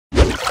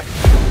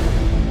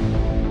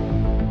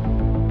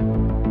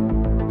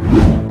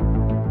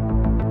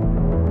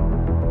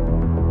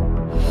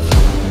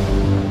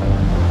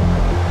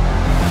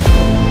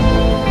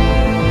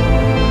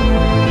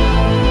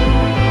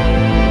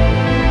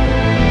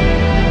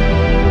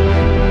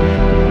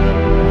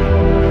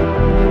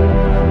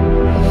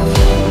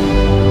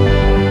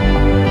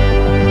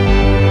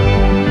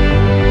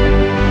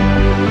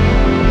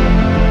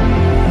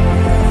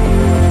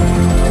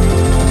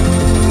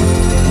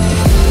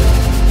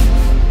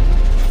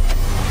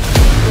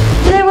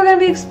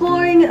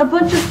exploring a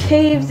bunch of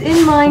caves in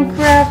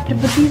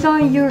Minecraft, but these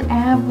aren't your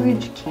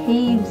average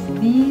caves.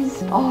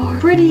 These are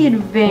pretty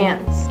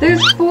advanced.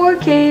 There's 4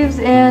 caves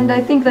and I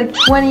think like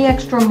 20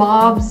 extra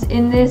mobs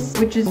in this,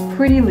 which is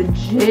pretty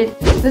legit.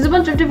 There's a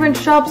bunch of different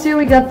shops here.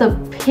 We got the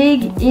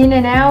pig in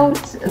and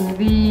out,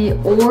 the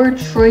ore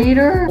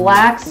trader,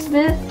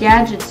 blacksmith,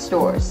 gadget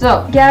store.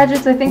 So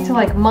gadgets, I think, to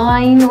like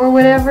mine or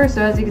whatever.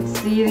 So as you can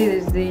see,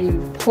 there's the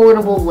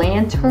portable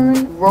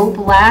lantern, rope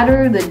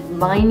ladder, the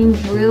mining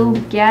drill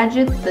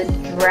gadget, the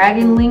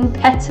dragonling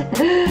pet.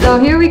 So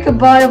here we could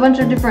buy a bunch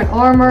of different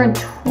armor and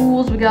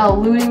tools. We got a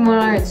looting one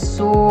iron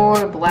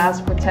sword,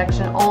 blast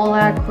protection, all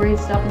that great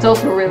stuff. It's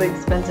also really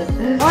expensive.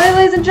 Alright,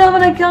 ladies and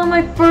gentlemen, I got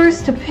my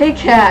first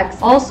pickaxe.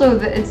 Also,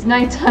 it's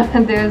nighttime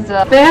and there's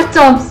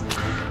phantoms.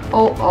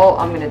 Oh,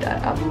 I'm gonna die.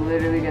 I'm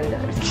literally gonna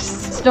die.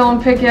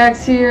 Stone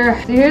pickaxe here.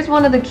 So here's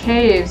one of the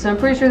caves. So I'm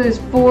pretty sure there's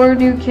 4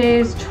 new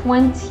caves,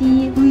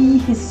 23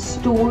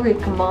 historic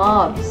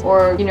mobs.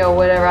 Or, you know,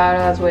 whatever. I don't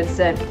know, that's what it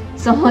said.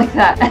 Something like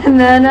that. And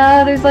then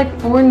there's like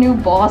 4 new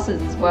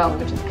bosses as well,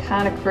 which is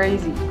kind of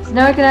crazy. So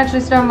now I can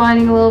actually start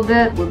mining a little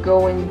bit. We're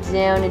going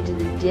down into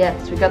the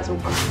depths. We got some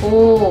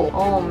coal.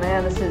 Oh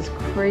man, this is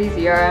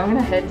crazy. Alright, I'm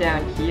gonna head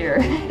down here.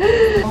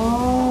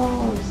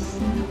 Oh,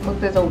 look,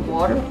 there's a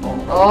waterfall.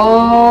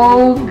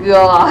 Oh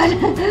god.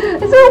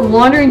 Is there a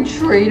wandering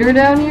trader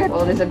down here?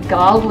 Oh, there's a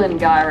goblin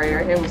guy right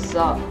here. Hey, what's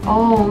up?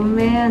 Oh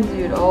man,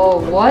 dude. Oh,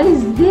 what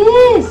is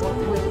this?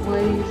 What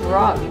do you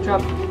drop? You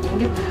drop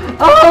ingot?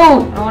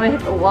 Oh! I don't want to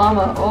hit the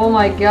llama. Oh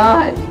my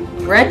god.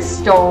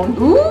 Redstone.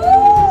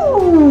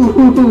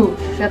 Ooh!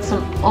 Got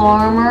some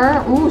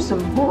armor. Ooh,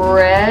 some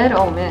bread.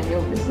 Oh man,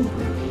 yo, this is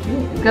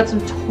We've got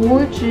some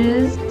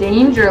torches,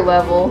 danger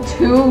level,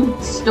 2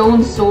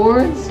 stone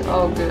swords.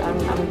 Oh, good. I'm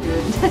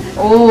good.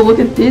 Oh, look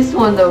at this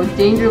one though.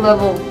 Danger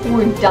level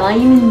 4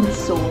 diamond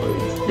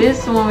swords.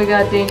 This one we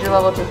got danger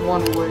level just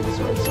 1 wood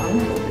sword. So I'm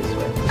gonna go this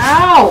way.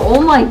 Ow!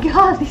 Oh my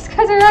god, these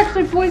guys are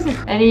actually poisonous.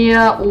 Any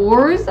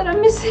ores that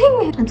I'm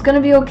missing? It's gonna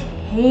be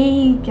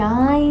okay,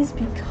 guys,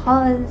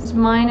 because it's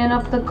mining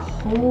up the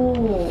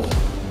coal.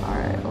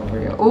 Alright, over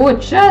here. Oh, a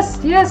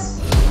chest!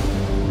 Yes!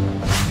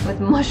 With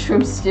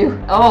mushroom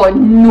stew. Oh, a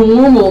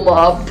normal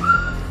mob.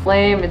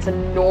 Lame, it's a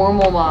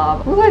normal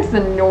mob. Who likes the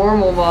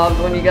normal mobs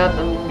when you got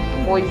the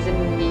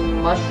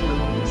poisoning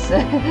mushrooms?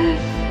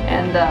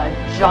 And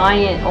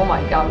giant, oh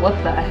my god, what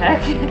the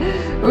heck?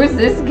 Who's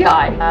this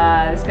guy?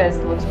 This guy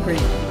looks pretty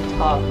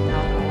tough,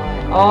 not gonna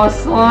lie. Oh,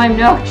 slime,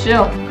 no,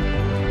 chill.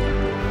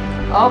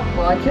 Oh,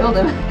 well, I killed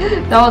him.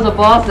 That was a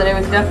boss, and it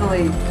was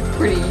definitely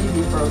pretty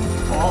easy for a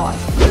boss.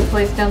 Let's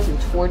place down some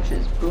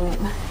torches, boom.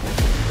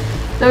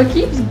 So it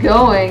keeps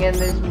going, and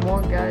there's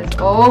more guys.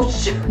 Oh,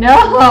 shoot.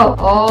 No!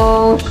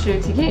 Oh,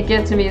 shoot. He can't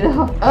get to me,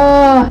 though.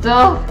 Oh,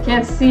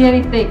 can't see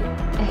anything.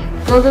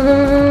 Go, go, go,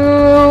 go,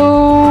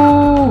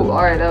 go.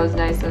 Alright, that was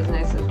nice. That was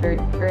nice. That was very,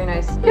 very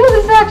nice. Yo,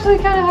 this is actually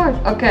kind of hard.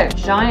 Okay,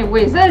 giant.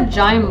 Wait, is that a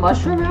giant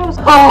mushroom house?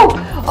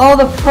 Oh,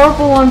 the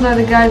purple ones are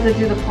the guys that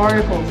do the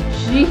particles.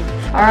 Gee.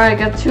 Alright, I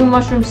got 2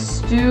 mushroom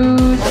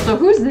stews. Also,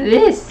 who's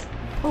this?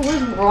 Oh,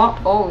 where's Rock?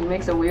 Oh, it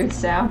makes a weird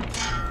sound.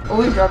 Oh,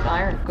 we dropped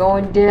iron.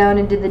 Going down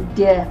into the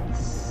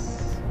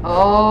depths.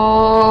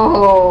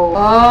 Oh.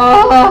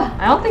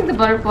 I don't think the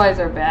butterflies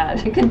are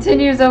bad. It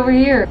continues over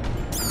here.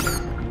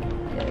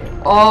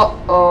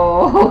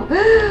 Uh-oh.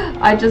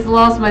 I just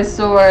lost my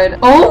sword.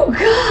 Oh,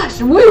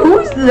 gosh. Wait,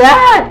 who's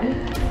that?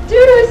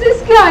 Dude, who's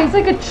this guy? He's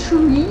like a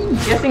tree. I'm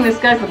guessing this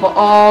guy's the boss.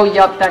 Oh,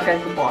 yup, that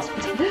guy's the boss.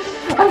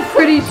 I'm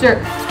pretty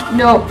sure.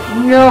 No.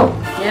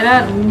 Get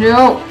out.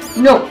 No.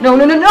 I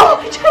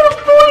tried to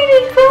avoid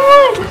it. Come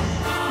on.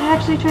 I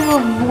actually tried to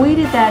avoid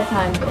it that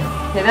time.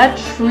 Okay, that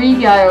tree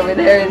guy over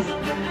there is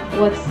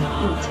what's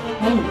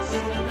intense.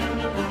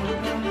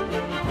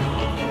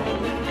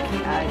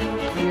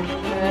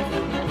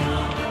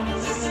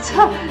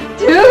 Stop.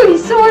 Dude,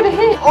 he's so hard to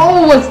hit.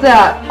 Oh, what's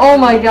that? Oh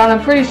my god,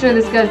 I'm pretty sure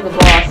this guy's the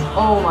boss.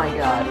 Oh my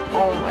god.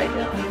 Oh my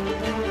god.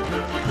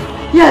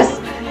 Yes!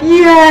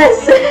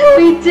 Yes!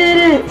 We did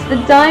it! It's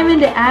the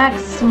Diamond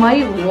Axe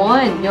Smite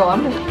 1. Yo,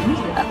 I'm gonna use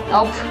that.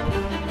 Oh.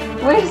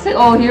 Wait a second.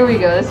 Oh, here we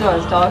go. This is what I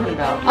was talking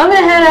about. I'm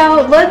gonna head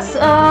out. Let's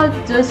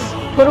just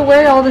put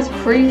away all this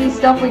crazy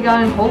stuff we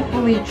got and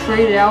hopefully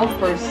trade it out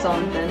for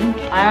something.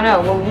 I don't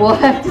know. We'll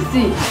have to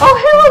see. Oh,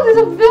 hey, look,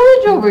 there's a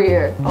village over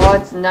here. Oh,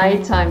 it's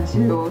nighttime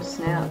too. Oh,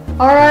 snap.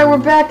 Alright, we're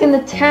back in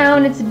the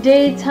town. It's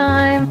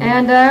daytime.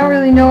 And I don't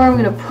really know where I'm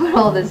gonna put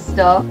all this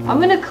stuff. I'm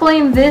gonna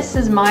claim this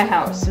as my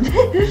house.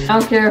 I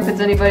don't care if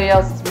it's anybody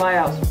else. It's my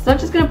house. So I'm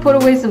just gonna put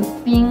away some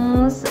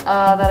things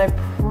that I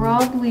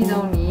probably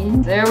don't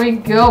need. There we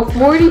go.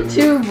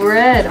 42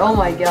 bread. Oh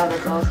my god,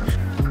 that's awesome.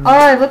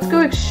 Alright, let's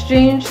go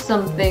exchange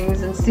some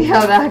things and see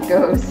how that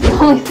goes. The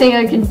only thing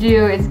I can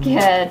do is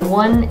get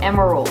 1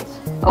 emerald.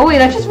 Oh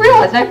wait, I just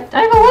realized I have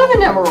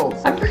 11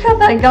 emeralds. I forgot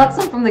that I got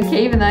some from the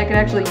cave and that I could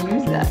actually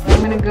use that.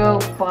 I'm gonna go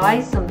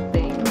buy some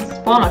things.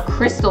 Spawn a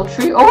crystal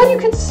tree. Oh, you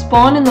can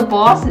spawn in the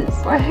bosses.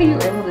 Why are you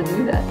able to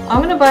do that?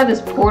 I'm gonna buy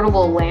this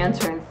portable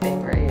lantern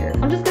thing right here.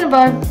 I'm just gonna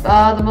buy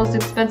the most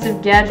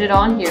expensive gadget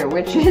on here,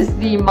 which is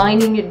the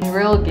mining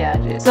drill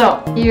gadget.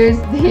 So, here's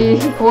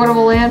the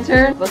portable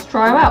lantern. Let's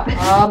try them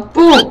out.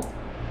 Boom!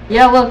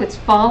 Yeah, look, it's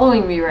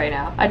following me right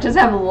now. I just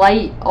have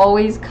light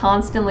always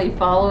constantly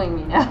following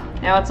me now.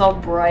 Now it's all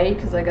bright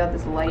because I got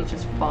this light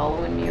just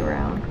following me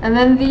around. And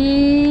then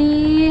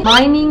the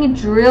mining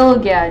drill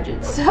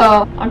gadget.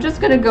 So I'm just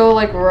gonna go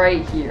like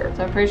right here.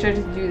 So I'm pretty sure I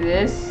just do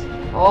this.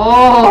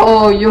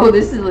 Oh, yo,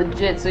 this is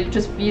legit. So you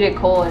just feed it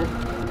coal in.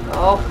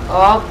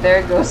 Oh,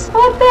 there it goes.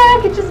 What the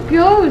heck? It just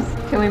goes.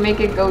 Can we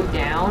make it go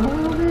down a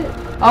little bit?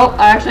 Oh,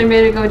 I actually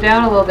made it go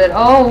down a little bit.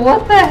 Oh,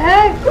 what the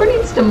heck? Who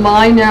needs to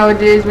mine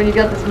nowadays when you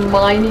got this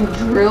mining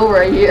drill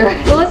right here?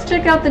 So let's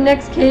check out the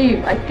next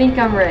cave. I think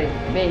I'm ready.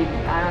 Maybe.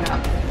 I don't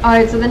know.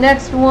 Alright, so the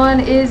next one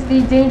is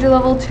the danger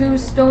level 2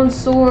 stone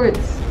swords.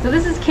 So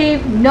this is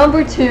cave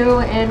number 2,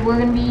 and we're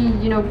going to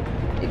be, you know,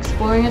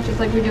 exploring it just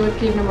like we did with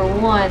cave number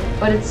 1,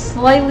 but it's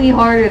slightly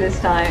harder this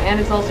time, and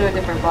it's also a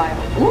different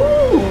biome.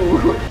 Ooh!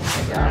 Oh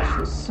my gosh,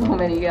 there's so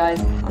many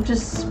guys. I'm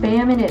just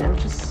spamming it. I'm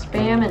just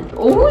spamming.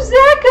 Oh, who's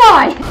that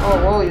guy?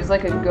 Oh, whoa, he's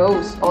like a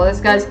ghost. Oh, this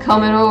guy's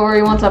coming over.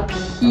 He wants a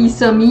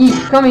piece of meat.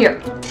 Come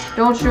here.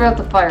 Don't shoot out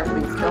the fire,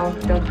 please.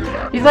 Don't do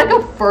that. He's like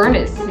a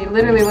furnace. He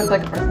literally looks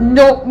like a furnace.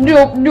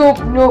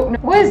 Nope.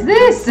 What is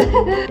this?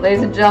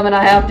 Ladies and gentlemen,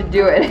 I have to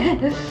do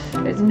it.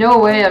 There's no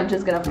way I'm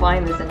just gonna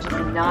find this and just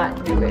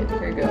not do it.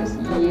 Here it goes.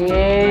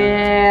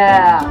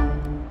 Yeah.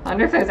 I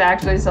wonder if there's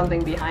actually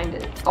something behind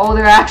it. Oh,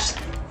 there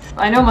actually...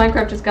 I know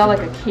Minecraft just got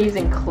like a caves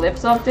and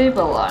cliffs update,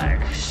 but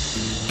like...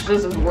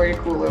 This is way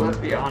cooler, let's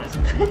be honest.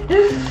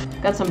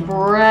 Got some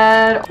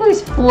bread. Oh,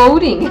 he's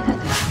floating.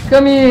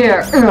 Come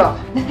here.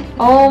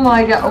 Oh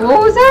my god. What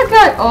was that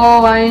guy?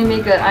 Oh, I didn't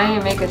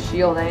make a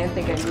shield. I didn't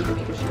think I need to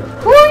make a shield.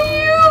 Who are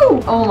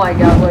you? Oh my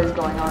god, what is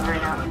going on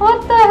right now?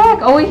 What the heck?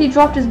 Oh wait, he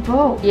dropped his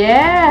bow.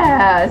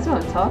 Yeah, that's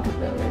what I'm talking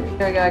about.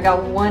 There we go, I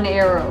got one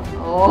arrow.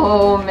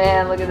 Oh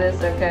man, look at this.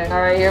 Okay.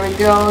 Alright, here we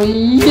go.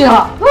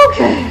 Yeah.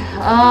 Okay.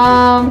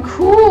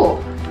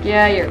 Cool.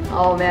 Yeah, here.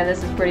 Oh man,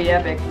 this is pretty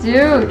epic.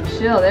 Dude,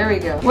 chill, there we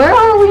go. Where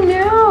are we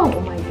now?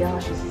 Oh my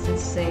gosh, this is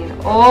insane.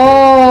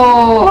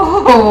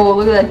 Oh,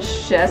 look at that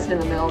chest in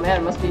the middle. Man,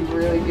 it must be a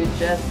really good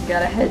chest.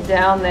 Gotta head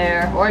down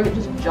there. Or I could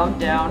just jump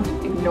down.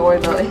 Ignore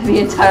the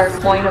entire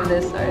point of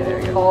this. Alright, there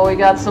we go. Oh, we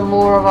got some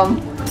more of them.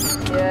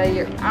 Yeah,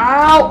 you're.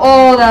 Ow!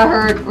 Oh, that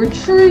hurt.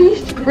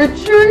 Retreat!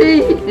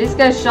 Retreat! This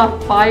guy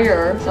shot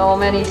fire. So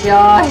many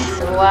guys.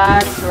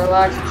 Relax,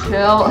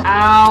 chill. Ow,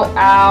 ow,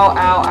 ow,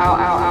 ow,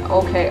 ow, ow.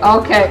 Okay.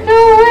 No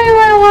way am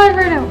I alive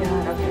right now.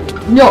 God,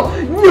 okay. No!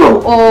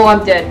 Oh,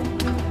 I'm dead.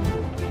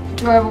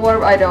 Do I have a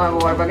water? I don't have a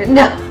water bucket.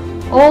 No!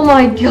 Oh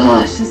my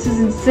gosh, this is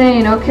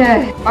insane.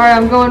 Okay. Alright,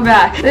 I'm going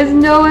back. There's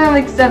no way I'm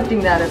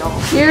accepting that at all.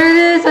 Here it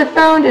is. I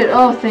found it.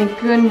 Oh, thank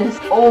goodness.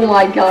 Oh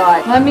my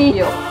god. Let me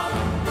heal.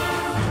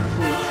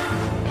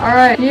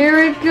 Alright, here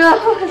it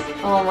goes.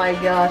 Oh my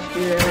gosh,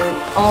 dude.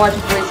 Oh, I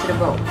just wasted a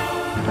bow.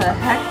 What the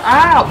heck?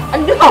 Ow!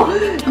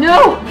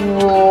 No!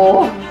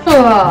 Whoa.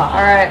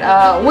 Alright,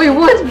 wait,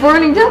 what's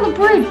burning down the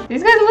bridge?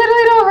 These guys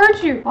literally don't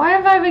hurt you. Why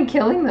have I been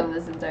killing them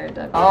this entire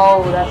time?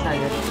 Oh, that's not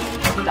good.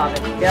 Stop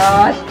it.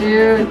 Gosh,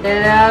 dude.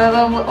 Get out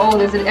of the... Oh,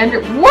 there's an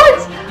ender... What?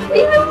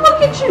 Even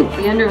look at you!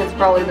 The enderman's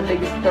probably the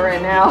biggest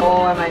threat now.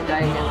 Oh, I might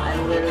die again. I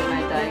literally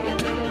might die again.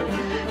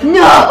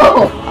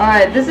 No!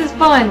 Alright, this is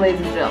fine,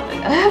 ladies and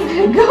gentlemen. I'm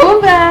gonna go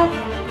back.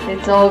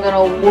 It's all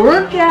gonna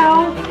work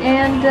out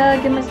and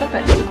get my stuff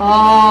back.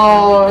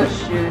 Oh,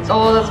 shoot.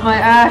 Oh, that's my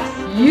axe.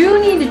 You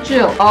need to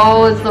chill.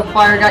 Oh, it's the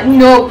fire guy.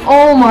 No.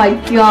 Oh my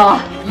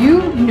god.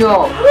 You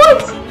know.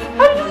 What?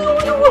 How do you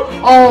know?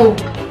 Oh.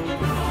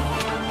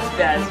 It's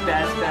bad.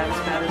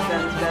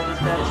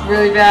 It's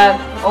really bad.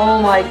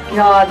 Oh my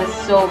god, this is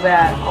so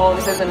bad. Oh,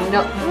 this is a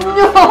no.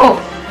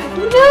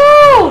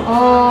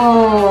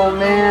 Oh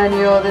man,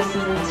 yo, this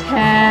is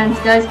intense.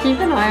 Guys, keep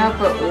an eye out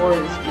for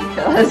ores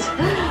because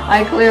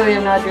I clearly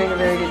am not doing a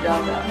very good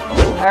job of that.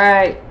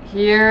 Alright,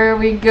 here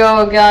we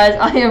go, guys.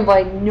 I am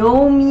by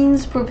no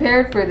means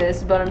prepared for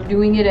this, but I'm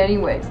doing it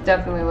anyway. It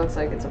definitely looks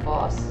like it's a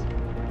boss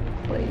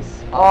place.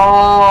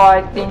 Oh,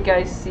 I think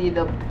I see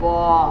the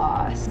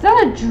boss. Is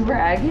that a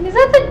dragon? Is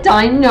that the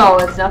diamond? No,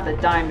 it's not the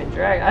diamond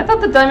dragon. I thought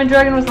the diamond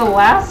dragon was the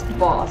last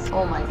boss.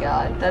 Oh my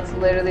god, that's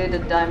literally the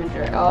diamond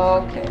dragon.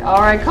 Okay,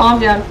 alright, calm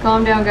down,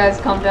 guys.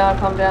 Calm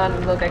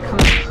down. Look, I come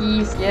in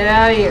peace. Get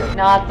out of here.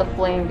 Not the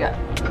flame guy.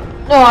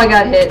 Oh, I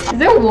got hit. Is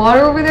there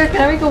water over there?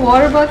 Can I make a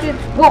water bucket?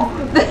 Whoa,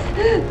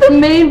 the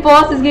main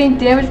boss is getting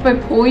damaged by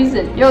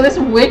poison. Yo, this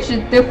witch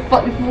is...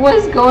 What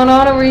is going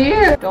on over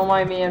here? Don't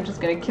mind me, I'm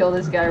just gonna kill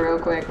this guy real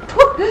quick.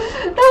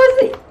 That was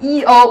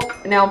the Oh,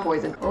 now I'm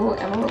poisoned. Oh,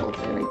 emeralds.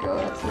 There we go.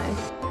 That's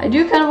nice. I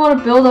do kind of want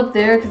to build up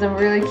there because I'm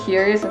really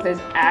curious if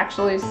there's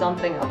actually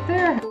something up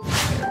there.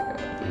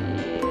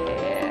 Yeah,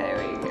 there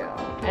we go.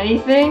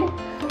 Anything?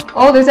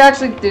 Oh, there's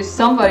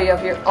somebody up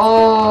here.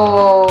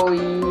 Oh,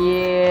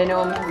 yeah.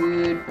 No, I'm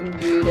good. I'm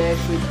good,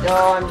 actually.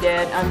 Oh, I'm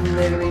dead. I'm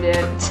literally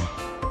dead.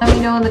 Let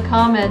me know in the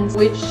comments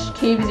which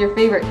cave is your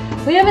favorite.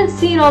 We haven't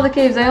seen all the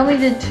caves, I only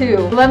did 2.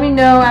 Let me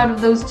know out of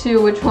those 2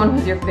 which one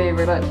was your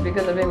favorite, but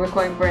because I've been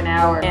recording for an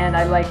hour and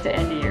I'd like to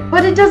end here.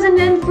 But it doesn't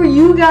end for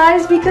you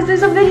guys because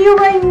there's a video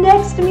right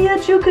next to me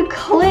that you could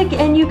click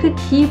and you could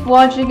keep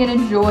watching and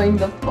enjoying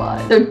the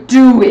fun. So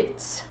do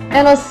it!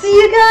 And I'll see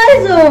you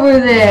guys over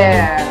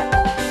there!